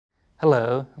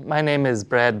Hello, my name is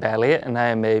Brad Balliett and I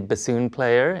am a bassoon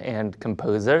player and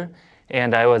composer,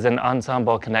 and I was an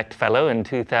Ensemble Connect Fellow in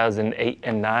 2008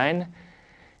 and 2009.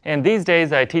 And these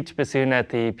days I teach bassoon at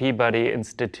the Peabody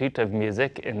Institute of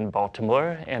Music in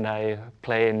Baltimore, and I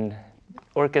play in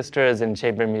orchestras and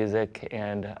chamber music,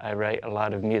 and I write a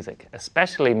lot of music,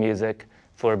 especially music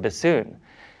for bassoon.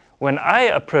 When I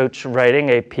approach writing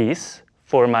a piece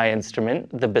for my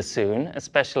instrument, the bassoon,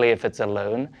 especially if it's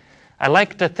alone, I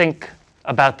like to think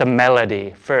about the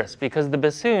melody first, because the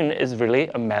bassoon is really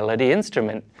a melody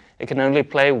instrument. It can only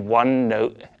play one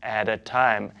note at a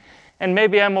time. And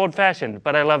maybe I'm old-fashioned,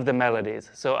 but I love the melodies.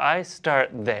 So I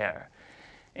start there.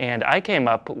 And I came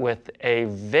up with a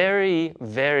very,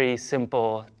 very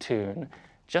simple tune,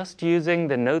 just using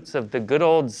the notes of the good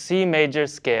old C major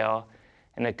scale,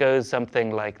 and it goes something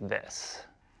like this.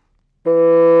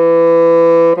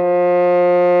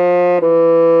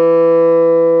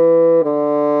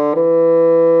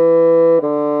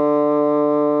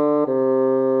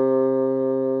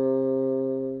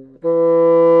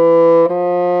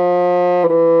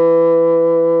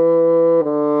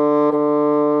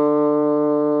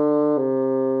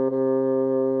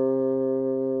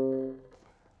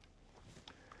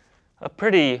 A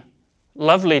pretty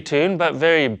lovely tune, but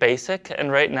very basic,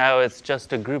 and right now it's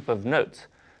just a group of notes.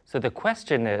 So the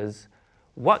question is,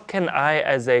 what can I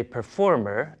as a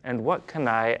performer and what can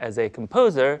I as a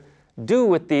composer do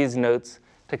with these notes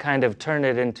to kind of turn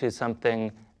it into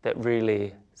something that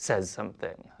really says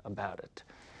something about it?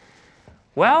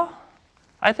 Well,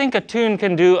 I think a tune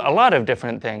can do a lot of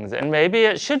different things, and maybe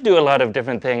it should do a lot of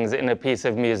different things in a piece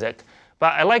of music.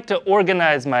 But I like to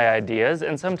organize my ideas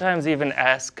and sometimes even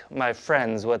ask my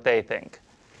friends what they think.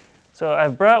 So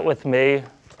I've brought with me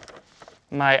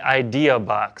my idea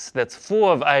box that's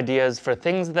full of ideas for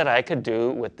things that I could do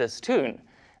with this tune.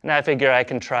 And I figure I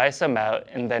can try some out,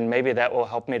 and then maybe that will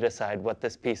help me decide what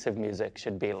this piece of music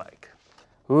should be like.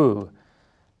 Ooh,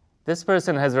 this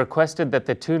person has requested that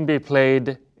the tune be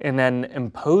played in an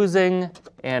imposing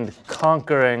and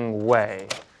conquering way.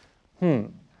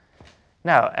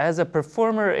 Now, as a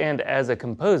performer and as a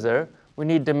composer, we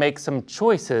need to make some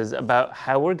choices about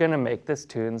how we're going to make this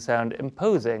tune sound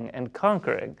imposing and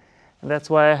conquering. And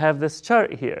that's why I have this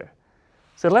chart here.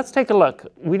 So let's take a look.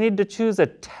 We need to choose a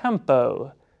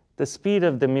tempo, the speed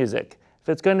of the music. If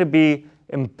it's going to be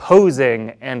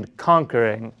imposing and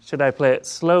conquering, should I play it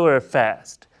slow or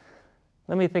fast?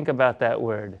 Let me think about that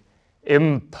word.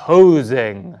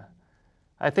 Imposing.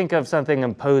 I think of something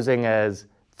imposing as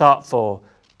thoughtful,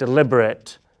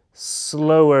 deliberate,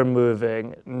 slower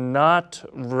moving, not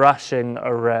rushing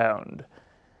around.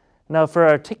 Now for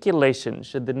articulation,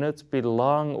 should the notes be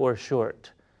long or short?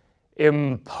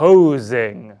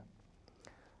 Imposing.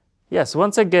 Yes,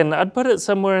 once again, I'd put it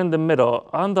somewhere in the middle,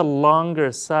 on the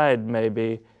longer side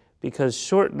maybe, because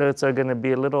short notes are going to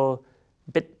be a little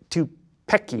bit too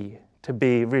pecky to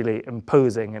be really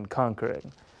imposing and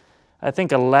conquering. I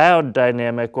think a loud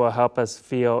dynamic will help us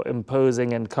feel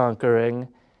imposing and conquering,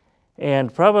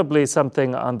 and probably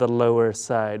something on the lower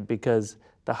side, because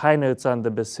the high notes on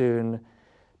the bassoon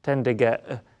tend to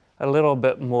get a little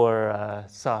bit more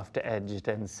soft-edged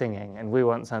and singing, and we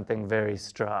want something very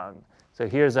strong. So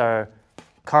here's our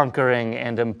conquering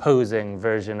and imposing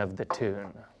version of the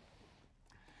tune.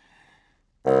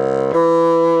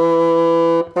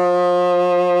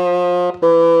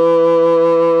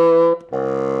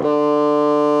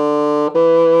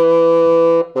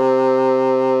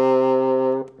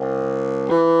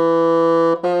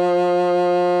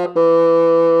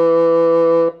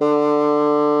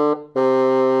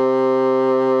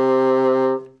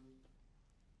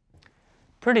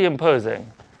 Pretty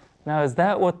imposing. Now, is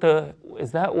that what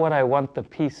I want the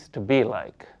piece to be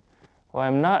like? Well,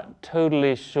 I'm not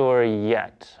totally sure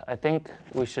yet. I think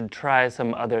we should try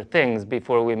some other things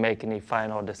before we make any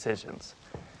final decisions.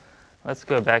 Let's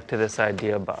go back to this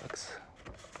idea box.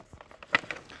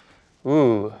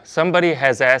 Ooh, somebody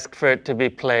has asked for it to be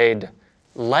played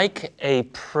like a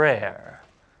prayer.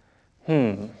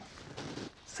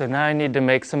 So now I need to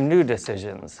make some new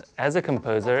decisions as a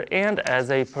composer and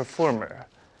as a performer.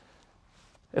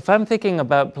 If I'm thinking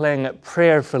about playing it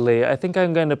prayerfully, I think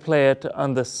I'm going to play it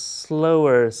on the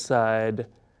slower side,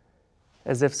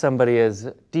 as if somebody is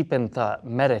deep in thought,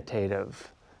 meditative.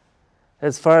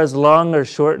 As far as long or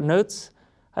short notes,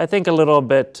 I think a little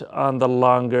bit on the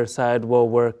longer side will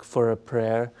work for a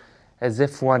prayer, as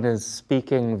if one is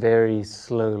speaking very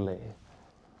slowly.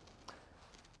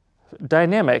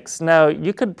 Dynamics. Now,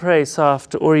 you could pray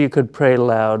soft or you could pray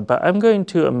loud, but I'm going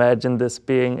to imagine this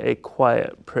being a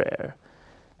quiet prayer.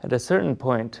 At a certain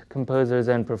point, composers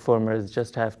and performers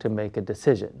just have to make a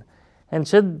decision. And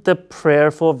should the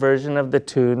prayerful version of the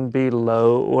tune be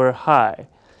low or high?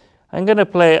 I'm going to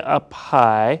play up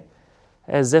high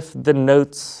as if the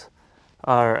notes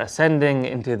are ascending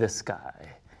into the sky.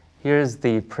 Here's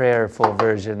the prayerful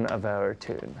version of our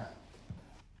tune.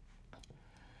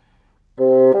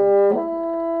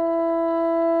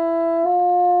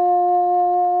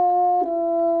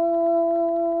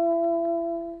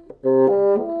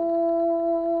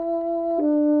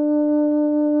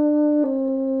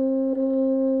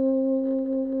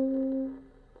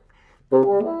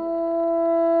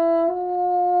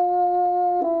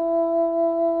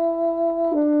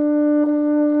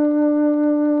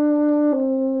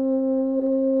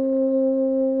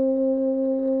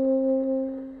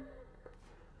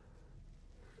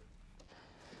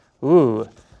 Ooh,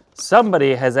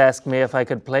 somebody has asked me if I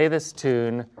could play this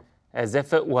tune as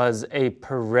if it was a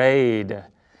parade.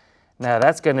 Now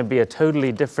that's going to be a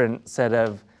totally different set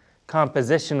of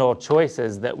compositional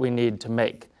choices that we need to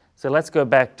make. So let's go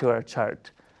back to our chart.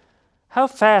 How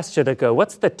fast should it go?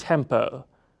 What's the tempo?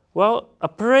 Well, a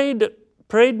parade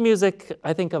music,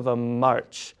 I think of a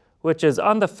march, which is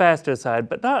on the faster side,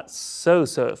 but not so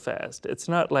fast. It's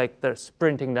not like they're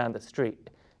sprinting down the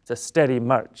street. It's a steady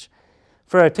march.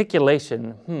 For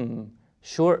articulation,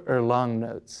 short or long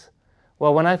notes?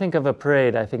 Well, when I think of a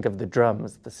parade, I think of the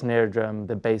drums, the snare drum,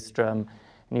 the bass drum,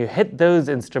 and you hit those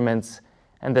instruments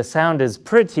and the sound is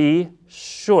pretty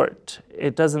short.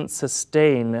 It doesn't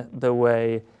sustain the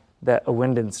way that a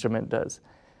wind instrument does.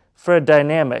 For a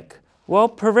dynamic, well,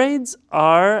 parades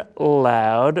are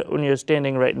loud when you're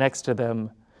standing right next to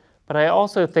them, but I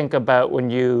also think about when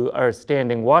you are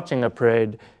standing watching a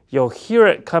parade, you'll hear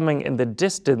it coming in the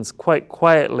distance quite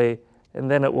quietly,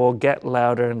 and then it will get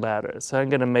louder and louder. So I'm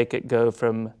going to make it go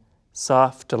from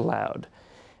soft to loud.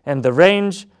 And the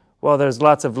range, well, there's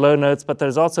lots of low notes, but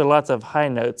there's also lots of high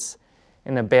notes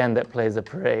in a band that plays a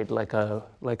parade, like a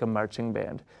marching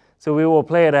band. So we will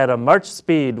play it at a march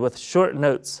speed with short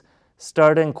notes,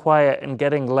 starting quiet and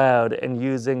getting loud, and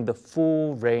using the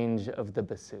full range of the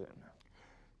bassoon.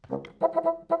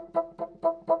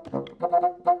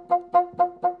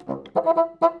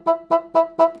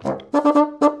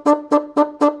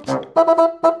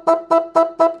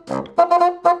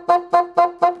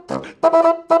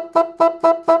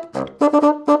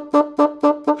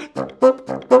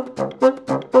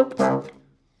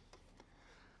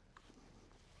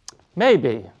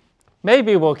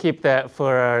 Maybe we'll keep that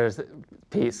for our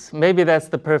piece. Maybe that's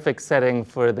the perfect setting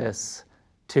for this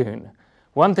tune.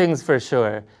 One thing's for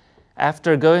sure,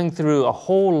 after going through a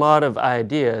whole lot of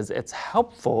ideas, it's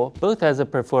helpful, both as a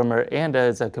performer and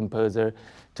as a composer,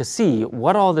 to see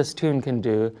what all this tune can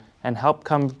do and help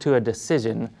come to a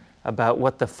decision about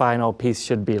what the final piece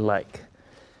should be like.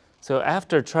 So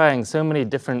after trying so many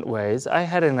different ways, I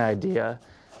had an idea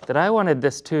that I wanted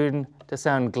this tune to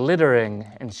sound glittering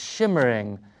and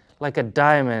shimmering like a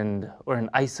diamond or an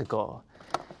icicle.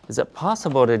 Is it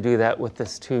possible to do that with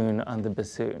this tune on the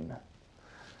bassoon?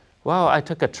 Well, I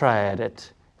took a try at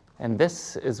it, and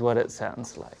this is what it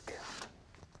sounds like.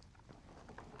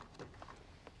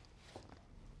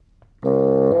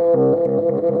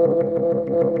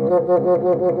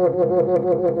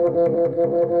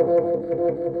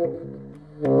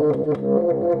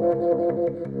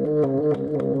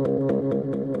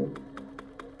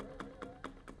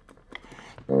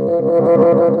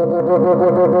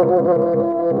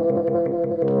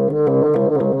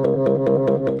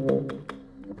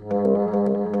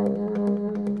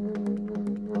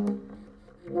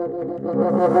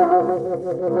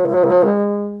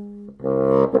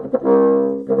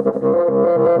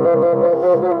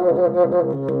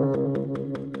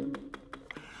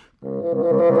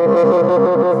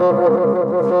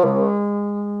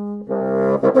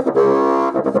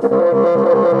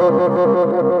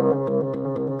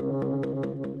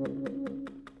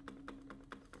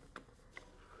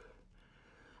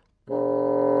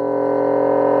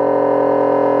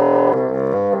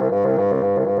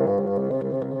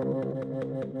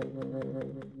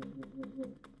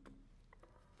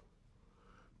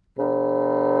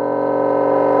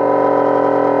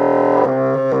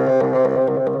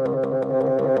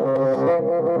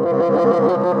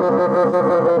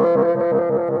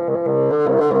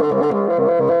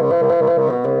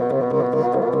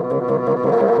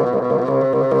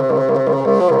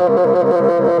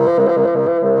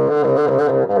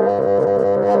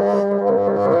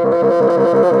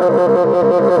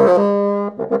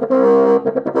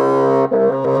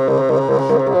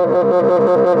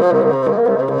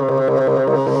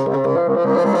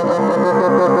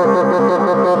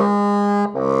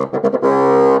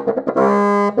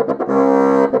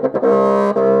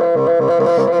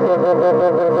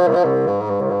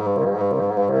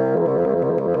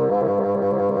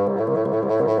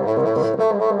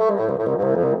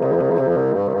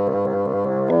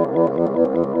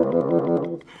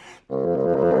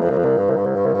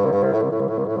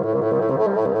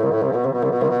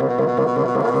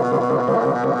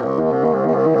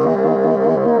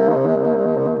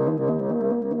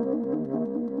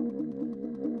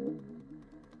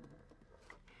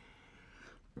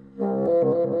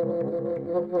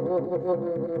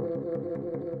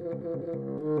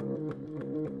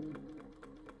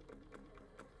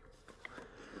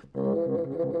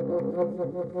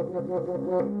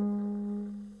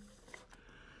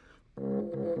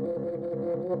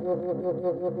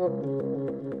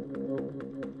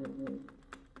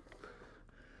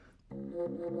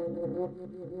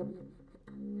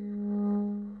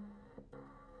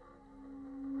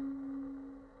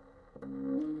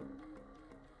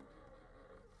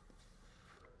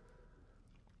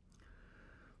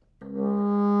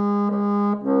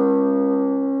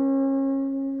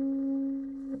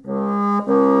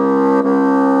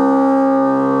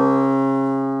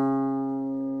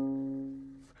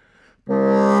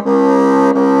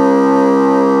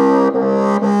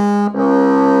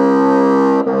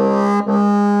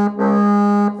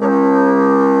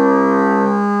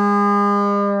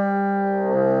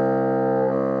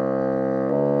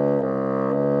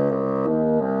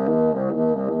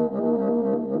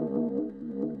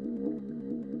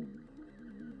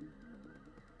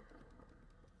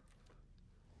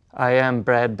 I am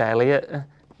Brad Balliett,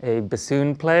 a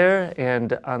bassoon player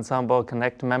and Ensemble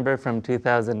Connect member from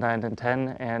 2009 and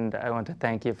 10, and I want to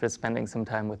thank you for spending some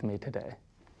time with me today.